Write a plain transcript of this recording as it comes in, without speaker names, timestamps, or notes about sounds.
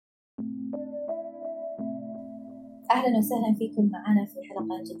أهلا وسهلا فيكم معنا في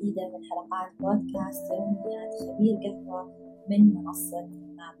حلقة جديدة من حلقات بودكاست يوميات خبير قهوة من منصة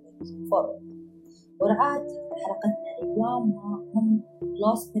برنامج فورورد. ورعاة حلقتنا اليوم هم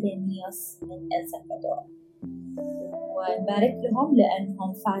لوس بيرينيوس من السلفادور، ونبارك لهم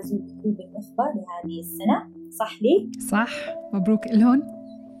لأنهم فازوا بكوب النخبة لهذه السنة. صح لي؟ صح، مبروك لهم.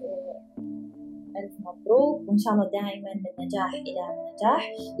 ألف مبروك، وإن شاء الله دائما من نجاح إلى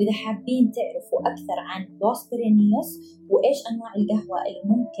نجاح. وإذا حابين تعرفوا أكثر عن لوس بيرينيوس وإيش أنواع القهوة اللي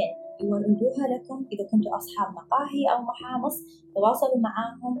ممكن يوردوها لكم إذا كنتوا أصحاب مقاهي أو محامص، تواصلوا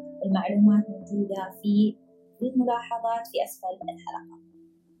معاهم. المعلومات موجودة في الملاحظات في أسفل الحلقة.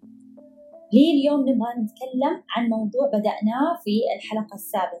 اليوم نبغى نتكلم عن موضوع بدأناه في الحلقة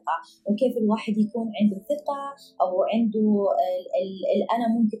السابقة، وكيف الواحد يكون عنده ثقة أو عنده الأنا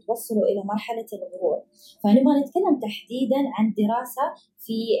ممكن توصله إلى مرحلة الغرور. فنبغى نتكلم تحديدا عن دراسة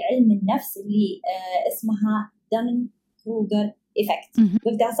في علم النفس اللي اسمها دانينغ-كروغر إفكت.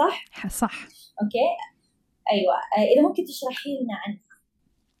 قلتها صح؟ صح. أوكي. أيوة، إذا ممكن تشرحي لنا عنها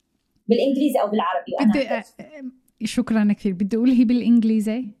بالإنجليزي أو بالعربي. شكرا كثير. بدي أقول هي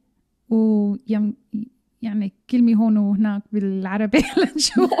بالإنجليزي يعني كلمة هون وهناك بالعربي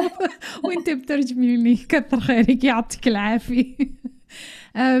لنشوف وانت بترجمي لي. كتر خيرك، يعطيك العافية.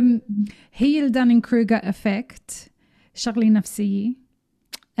 هي الدانينغ-كروغر إفكت شغلة نفسية،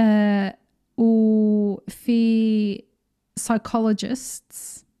 وفي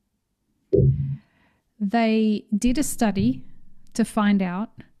psychologists they did a study to find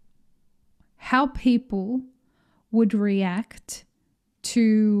out how people would react to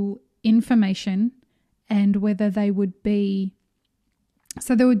information and whether they would be, so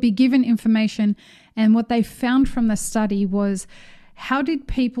they would be given information, and what they found from the study was how did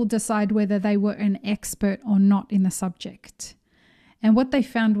people decide whether they were an expert or not in the subject. And what they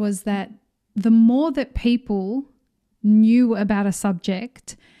found was that the more that people knew about a subject,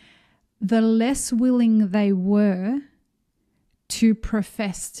 the less willing they were to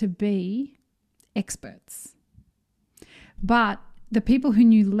profess to be experts. But the people who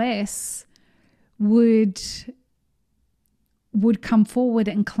knew less would come forward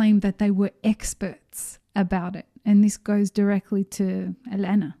and claim that they were experts about it. And this goes directly to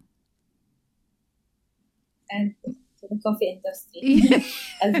Alana. And to the coffee industry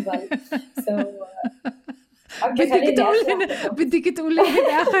as well. So بدك تقولي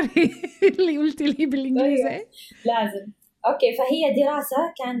بالآخر اللي قلتي لي بالإنجليزي. لازم. أوكي، فهي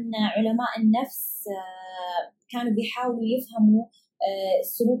دراسة كان علماء النفس كانوا بيحاولوا يفهموا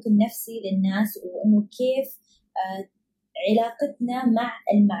السلوك النفسي للناس، وإنه كيف علاقتنا مع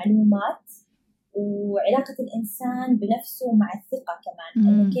المعلومات وعلاقة الإنسان بنفسه مع الثقة كمان.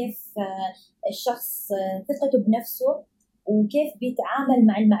 إنه كيف الشخص ثقته بنفسه وكيف بيتعامل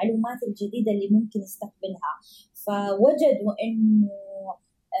مع المعلومات الجديدة اللي ممكن يستقبلها. فوجدوا إنه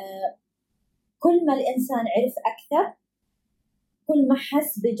كل ما الإنسان عرف أكثر كل ما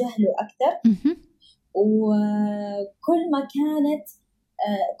حس بجهله أكثر، وكل ما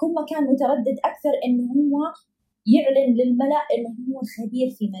كان متردد أكثر إنه هو يعلن للملأ إنه هو خبير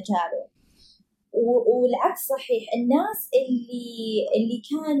في مجاله. والعكس صحيح، الناس اللي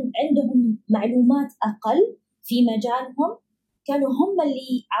كان عندهم معلومات أقل في مجالهم كانوا هم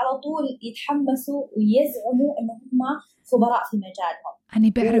اللي على طول يتحمسوا ويزعموا إنه هم خبراء في مجالهم. أنا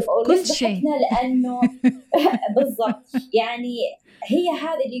بعرف كل شيء. لأنه بالضبط، يعني هي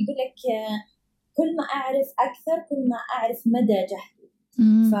هذا اللي يقول لك كل ما أعرف أكثر كل ما أعرف مدى جهلي.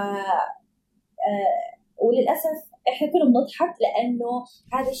 وللأسف إحنا كلنا بنضحك لأنه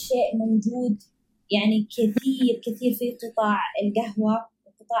هذا الشيء موجود يعني كثير في قطاع القهوة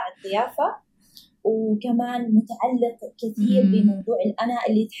وقطاع الضيافة، وكمان متعلق كثير بموضوع الأنا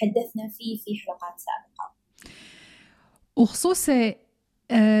اللي تحدثنا فيه في حلقات سابقة، وخصوصا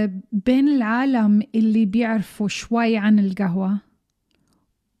بين العالم اللي بيعرفوا شوي عن القهوة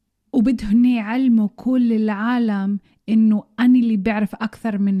وبدهم يعلموا كل العالم إنه أنا اللي بعرف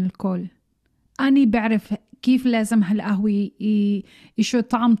أكثر من الكل، أنا بعرف كيف لازم هالقهوة شو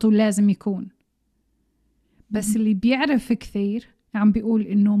طعمته لازم يكون. بس اللي بيعرف كثير عم بيقول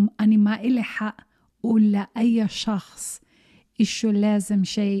إنه أنا ما إلي حق أقول لأي شخص شو لازم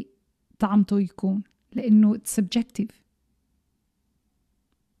شيء طعمته يكون، لأنه subjective.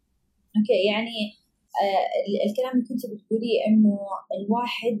 أوكي، يعني الكلام اللي كنت بتقولي إنه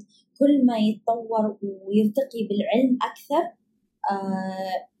الواحد كل ما يتطور ويرتقي بالعلم أكثر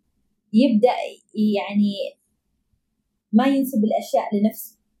يبدأ يعني ما ينسب الأشياء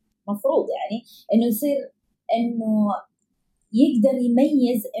لنفسه. مفروض يعني إنه يصير إنه يقدر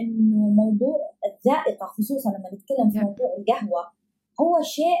يميز إنه موضوع الذائقة، خصوصا لما نتكلم في موضوع القهوة، هو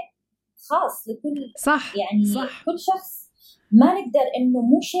شيء خاص لكل صح يعني صح. كل شخص. ما نقدر إنه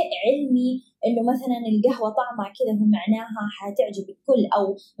مو شيء علمي إنه مثلا القهوة طعمها كذا ومعناها حتعجب الكل،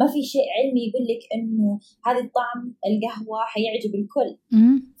 أو ما في شيء علمي يقول لك إنه هذا الطعم القهوة حيعجب الكل.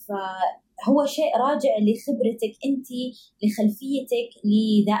 فهو شيء راجع لخبرتك أنت، لخلفيتك،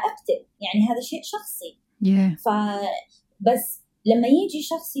 لذائقتك، يعني هذا شيء شخصي. فبس لما يجي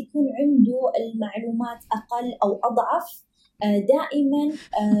شخص يكون عنده المعلومات أقل أو أضعف، دائما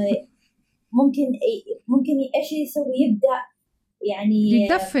ممكن إيش يسوي؟ يبدأ يعني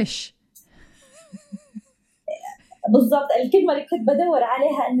يدفش. بالضبط الكلمة اللي كنت بدور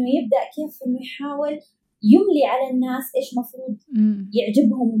عليها، إنه يبدأ كيف إنه يحاول يملي على الناس إيش مفروض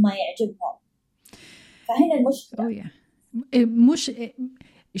يعجبهم وما يعجبهم. فهنا المشكلة. مش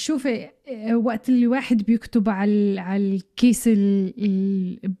شوفي وقت اللي واحد بيكتب على الكيس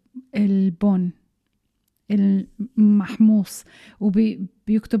البون المحموص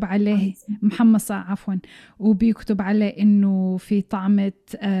وبيكتب عليه محمصة عفوا، وبيكتب عليه إنه في طعمة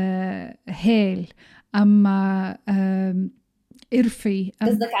هيل أما إرفي،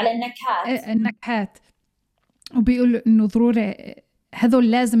 قصدك على النكهات، وبيقول إنه ضروري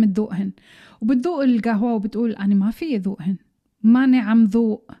هذول لازم تذوقهن، وبتذوق القهوة وبتقول أنا ما في ذوقهن، ماني عم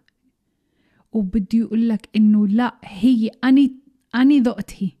ذوق، وبدي يقول لك إنه لا هي أني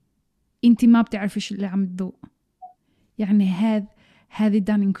ذوقتي، أنتي ما بتعرفي شو اللي عم تذوق. يعني هذه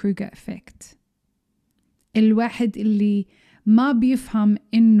دانينغ-كروجر إفكت. الواحد اللي ما بيفهم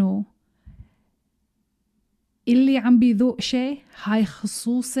إنه اللي عم بيذوق شيء هاي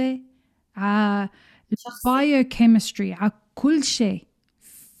خصوصي على بايوكيمستري، على كل شيء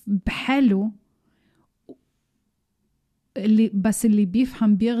بحاله، اللي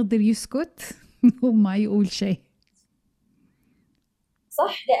بيفهم بيقدر يسكت وما يقول شيء.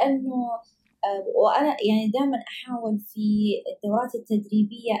 صح، لأنه وأنا يعني دائما أحاول في الدورات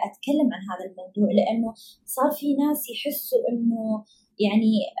التدريبية أتكلم عن هذا الموضوع، لأنه صار في ناس يحسوا إنه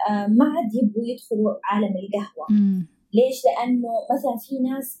يعني ما عاد يبغوا يدخلوا عالم القهوة. ليش؟ لأنه مثلا في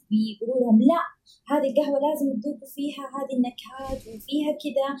ناس بيقولوا لهم لا هذه القهوة لازم تذوقوا فيها هذه النكهات وفيها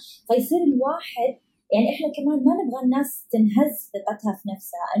كذا، فيصير الواحد يعني إحنا كمان ما نبغى الناس تنهز ثقتها في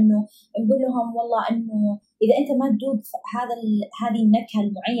نفسها، إنه نقول لهم والله إنه إذا أنت ما تذوق هذه النكهة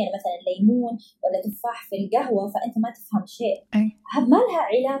المعينة مثلا ليمون ولا تفاح في القهوة فأنت ما تفهم شيء. ما لها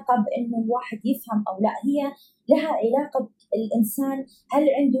علاقة بإنه الواحد يفهم أو لا، هي لها علاقة بالإنسان هل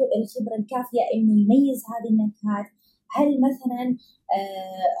عنده الخبرة الكافية إنه يميز هذه النكهات، هل مثلا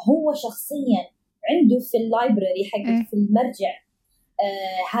هو شخصيا عنده في اللايبراري حقه في المرجع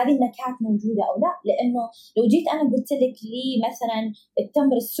هذه النكهات موجودة أو لا. لأنه لو جيت أنا قلت لك لي مثلا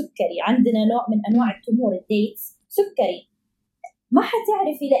التمر السكري، عندنا نوع من أنواع التمور الديتس سكري، ما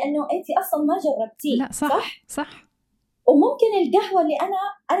حتعرفي لأنه أنت أصلا ما جربتيه. لا صح. وممكن القهوة اللي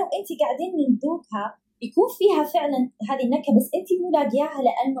أنا وأنت قاعدين نذوقها يكون فيها فعلا هذه النكهة، بس أنت مو لاقياها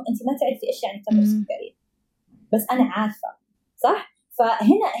لأنه أنت ما تعرفي إيش يعني تمر سكري، بس أنا عارفة. صح؟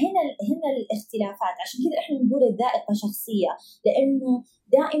 فهنا الاختلافات. عشان كذا إحنا نقول الذائقة شخصية، لأنه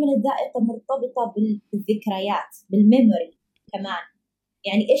دائما الذائقة مرتبطة بالذكريات، بالميموري كمان.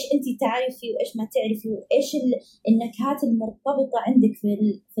 يعني إيش أنت تعرفي وإيش ما تعرفي، وإيش النكهات المرتبطة عندك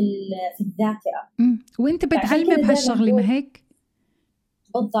في الذاكرة. وأنت بتعلمي بهالشغلة ما هيك؟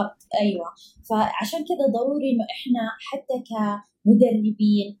 بالضبط أيوة. فعشان كذا ضروري إنه إحنا حتى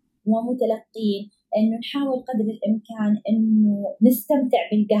كمدربين ومتلقين إنه نحاول قدر الإمكان إنه نستمتع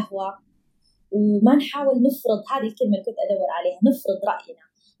بالقهوة، وما نحاول نفرض، هذه الكلمة اللي كنت أدور عليها، نفرض رأينا.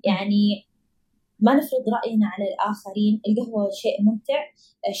 يعني ما نفرض رأينا على الآخرين. القهوة شيء ممتع،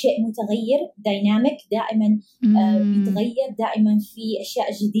 شيء متغير، دايناميك، دائما بيتغير، دائما في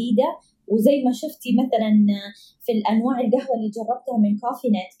أشياء جديدة. وزي ما شفتي مثلا في الأنواع القهوة اللي جربتها من كوفي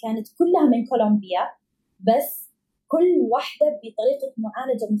نت كانت كلها من كولومبيا، بس كل واحدة بطريقة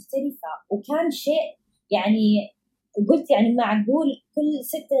معالجة مختلفة، وكان شيء يعني قلت يعني معقول كل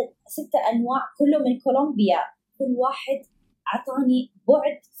ستة أنواع كله من كولومبيا، كل واحد أعطاني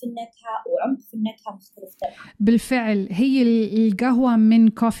بعد في النكهة وعمق في النكهة مختلف تماما. بالفعل هي القهوة من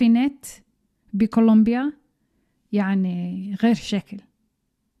كوفي نت بكولومبيا يعني غير شكل.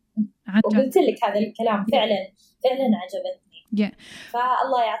 وقلت لك هذا الكلام فعلا عجبتني.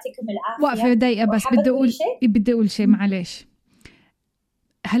 فالله يعطيكم العافية. واقفة دقيقة بس بدي أقول شيء معلش.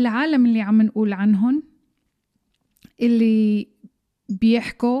 هالعالم اللي عم نقول عنهم اللي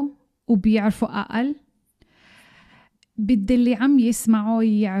بيحكوا وبيعرفوا أقل، بدي اللي عم يسمعوا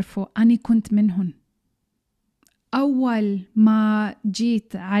يعرفوا أنا كنت منهم. أول ما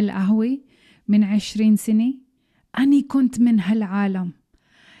جيت على القهوة من 20 سنة أنا كنت من هالعالم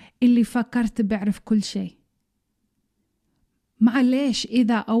اللي فكرت بعرف كل شيء. معليش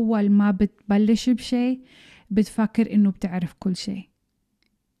إذا أول ما بتبلش بشيء بتفكر إنه بتعرف كل شيء،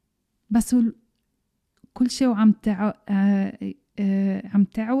 بس كل شيء وعم عم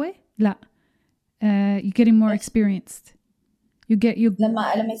تعوي لا you're getting more experienced.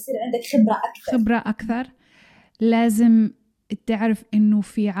 لما يصير عندك خبرة أكثر لازم تعرف إنه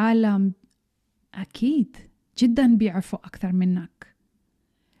في عالم أكيد جدا بيعرفوا أكثر منك.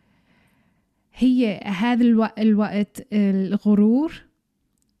 هي هذا الوقت الغرور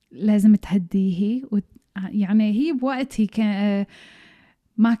لازم تهديه يعني هي بوقت هي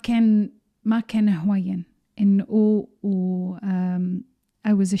ما كان هوين إنه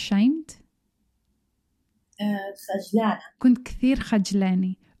I was ashamed. خجلانة، كنت كثير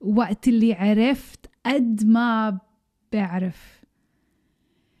خجلاني وقت اللي عرفت قد ما بعرف،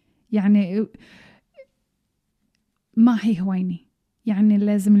 يعني ما هي هويني. يعني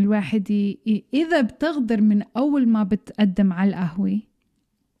لازم الواحد إذا بتقدر من أول ما بتقدم على القهوة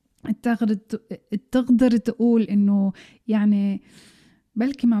تقدر تقول إنه يعني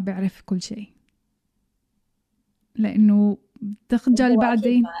بلكي ما بعرف كل شيء، لأنه تخجل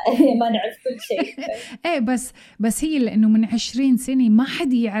بعدين ما نعرف كل شيء. ايه بس هي لأنه من 20 سنة ما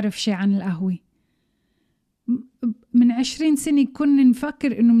حد يعرف شيء عن القهوة. من 20 سنة كنا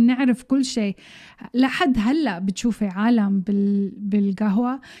نفكر إنه بنعرف كل شيء، لحد هلأ بتشوفي عالم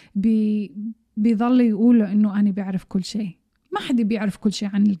بالقهوة بيظل يقولوا إنه أنا بعرف كل شيء. ما حد بيعرف كل شيء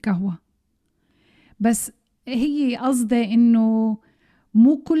عن القهوة، بس هي قصده إنه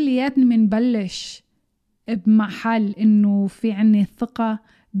مو كلياتنا منبلش بمحل إنه في عنا ثقة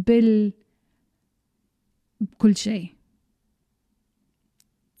بكل شيء.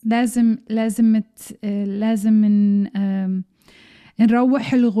 لازم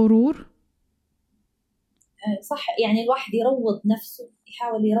نروح الغرور. صح، يعني الواحد يروض نفسه،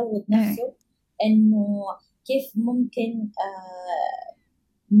 يحاول يروض نفسه إنه كيف ممكن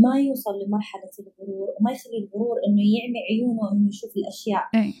ما يوصل لمرحلة الغرور، وما يخلي الغرور إنه يعمي عيونه إنه يشوف الأشياء.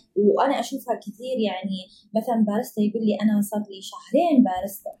 وأنا أشوفها كثير، يعني مثلا بارستا يقول لي أنا صار لي 2 شهر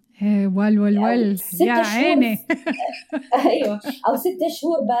بارستا. وال يا عيني. أيوة، أو 6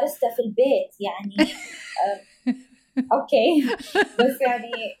 شهور بارستا في البيت يعني. أوكي، بس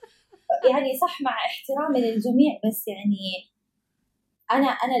يعني صح، مع احترامي للجميع، بس يعني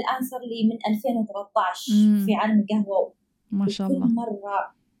أنا الآن صار لي من 2013 في عالم القهوة، ما شاء الله. كل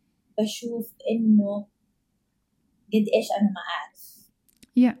مرة بشوف إنه قد إيش أنا ما أعرف.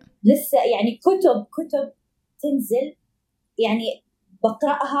 لسه يعني كتب تنزل، يعني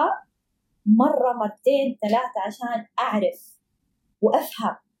بقرأها مرة 2 3 عشان أعرف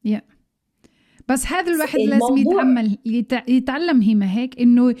وأفهم. بس هذا الواحد لازم يتعلم هما هيك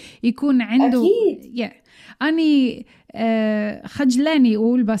إنه يكون عنده أني خجلاني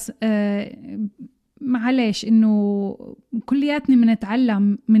أقول، بس معليش إنه كلياتنا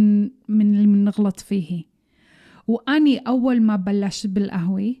منتعلم من اللي منغلط فيه. وأني أول ما بلشت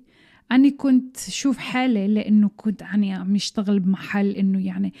بالقهوة أني كنت شوف حالي، لأنه كنت أنا عم اشتغل بمحل إنه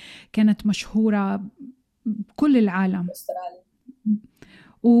يعني كانت مشهورة بكل العالم،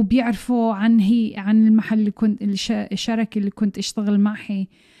 وبيعرفوا عن المحل اللي كنت الشركة اللي كنت اشتغل معها،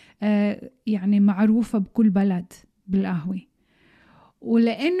 يعني معروفة بكل بلد بالقهوة.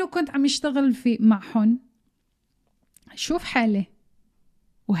 ولأنه كنت عم اشتغل معهم شوف حالي،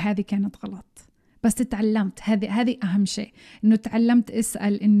 وهذه كانت غلط. بس تعلمت، هذه أهم شيء، إنه تعلمت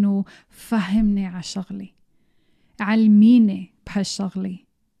أسأل إنه فهمني على شغلي، علميني بهالشغلي،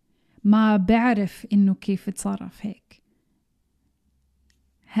 ما بعرف إنه كيف تصرف هيك.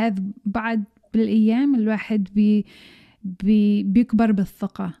 هذا بعد بالأيام الواحد بيكبر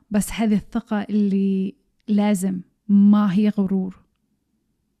بالثقة، بس هذه الثقة اللي لازم، ما هي غرور،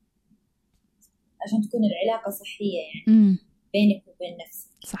 عشان تكون العلاقة صحية يعني بينك وبين نفسك.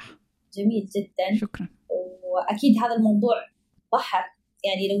 صح، جميل جدا، شكرا. وأكيد هذا الموضوع بحر،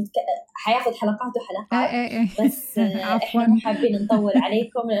 يعني لو حياخد حلقات وحلقات. بس إحنا مو حابين نطول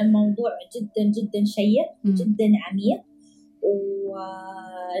عليكم، لأن الموضوع جدا جدا شيق جدا عميق،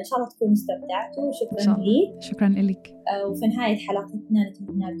 وإن شاء الله تكونوا استمتعتوا. شكرا لي. شكرا لك. وفي نهاية حلقتنا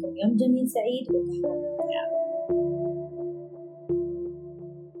نتمنى لكم يوم جميل سعيد وقهوة ممتعة.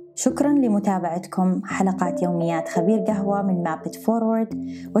 شكرا لمتابعتكم حلقات يوميات خبير قهوة من مابت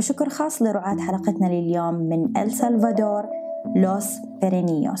فورورد، وشكر خاص لرعاة حلقتنا لليوم من السلفادور لوس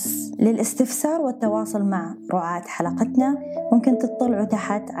بيرينيوس. للاستفسار والتواصل مع رعاة حلقتنا ممكن تطلعوا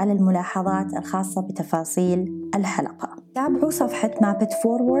تحت على الملاحظات الخاصة بتفاصيل الحلقة. تابعوا صفحة مابت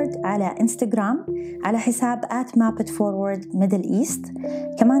فورورد على انستغرام على حساب @mapitforwardmiddleeast.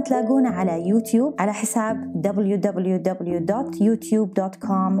 كمان تلاقونا على يوتيوب على حساب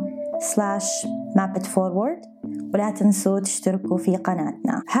www.youtube.com/mapitforward، ولا تنسوا تشتركوا في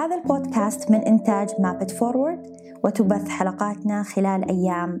قناتنا. هذا البودكاست من إنتاج مابت فورورد، وتبث حلقاتنا خلال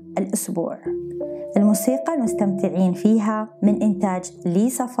أيام الأسبوع. الموسيقى المستمتعين فيها من إنتاج لي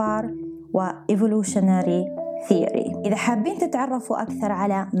صفار وإيفولوشنري ثيوري. إذا حابين تتعرفوا أكثر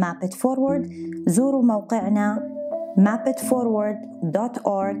على مابت فورورد، زوروا موقعنا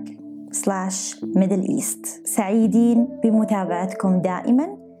mapitforward.org/Middle East. سعيدين بمتابعتكم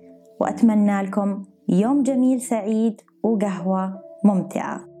دائما، وأتمنى لكم يوم جميل سعيد وقهوة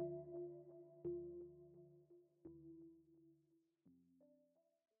ممتعة.